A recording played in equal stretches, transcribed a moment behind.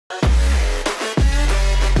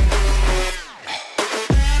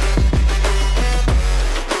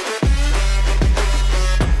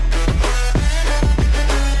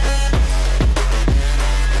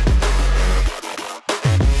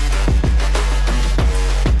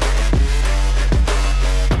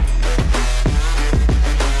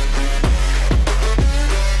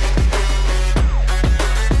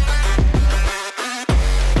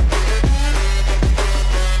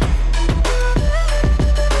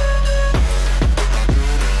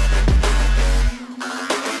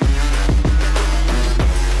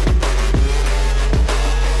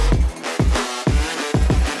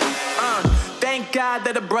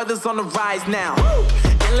brothers on the rise now. Woo!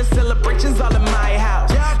 Endless celebrations all in my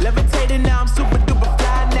house. Yeah. Levitating now, I'm super duper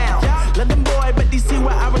fly now. Yeah. London boy, but DC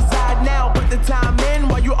where I reside now. Put the time in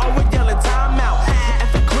while you always yelling time out.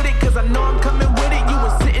 If I quit it, cause I know I'm coming with it. You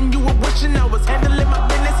were sitting, you were wishing I was handling my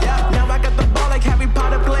business. Yeah. Now I got the ball like Harry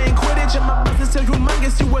Potter playing Quidditch. And my business is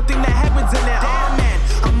humongous, you would think that happens in there. Damn man,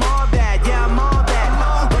 I'm all that, yeah, I'm all that.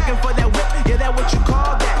 Looking for that whip, yeah, that what you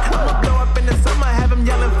call that. I'ma blow up in the summer, have him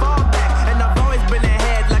yelling fall back. And I've always been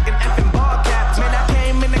ahead like an effing ball cap. Man, I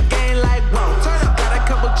came in the game like, whoa. Got a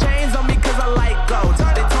couple chains on me cause I like gold.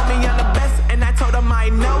 They told me I'm the best and I told them I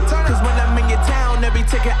know. Cause when I'm in your town, every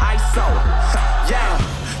ticket I sold. Yeah,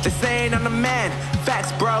 they saying I'm the man.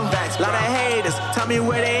 Facts, bro. Facts, lot of haters. Tell me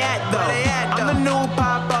where they at, though. I'm the new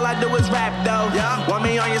pop, all I do is rap, though. Yeah. Want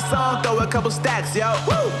me on your song, throw a couple stacks, yo.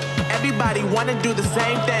 Woo! Everybody wanna do the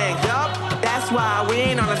same thing. Yup. That's why we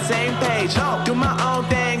ain't on the same page. No. Do my own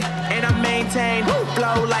thing, and I maintain. Woo!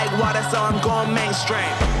 Flow like water, so I'm going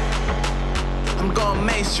mainstream. I'm going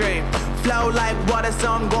mainstream. Flow like water,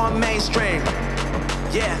 so I'm going mainstream.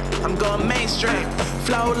 Yeah, I'm going mainstream.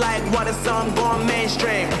 Flow like water, so I'm going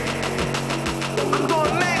mainstream. I'm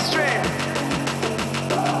going mainstream.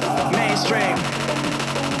 Mainstream.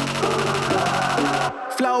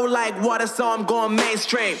 Flow like water, so I'm going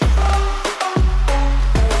mainstream.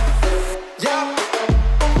 Yup.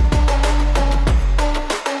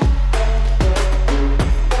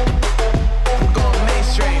 I'm going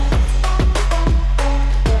mainstream.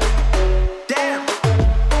 Damn.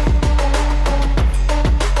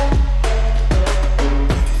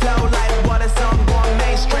 Flow like water, so I'm going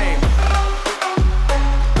mainstream.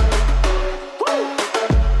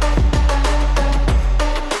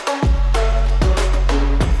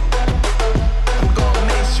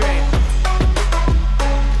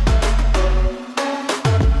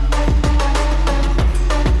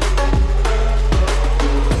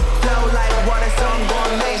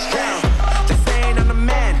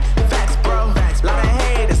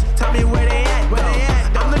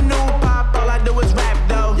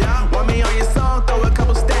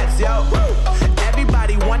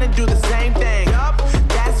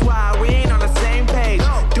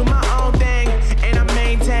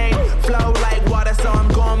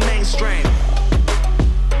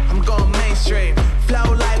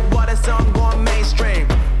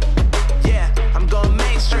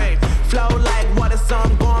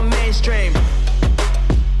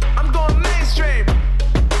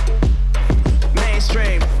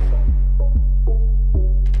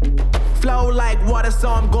 Flow like water, so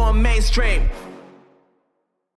I'm going mainstream.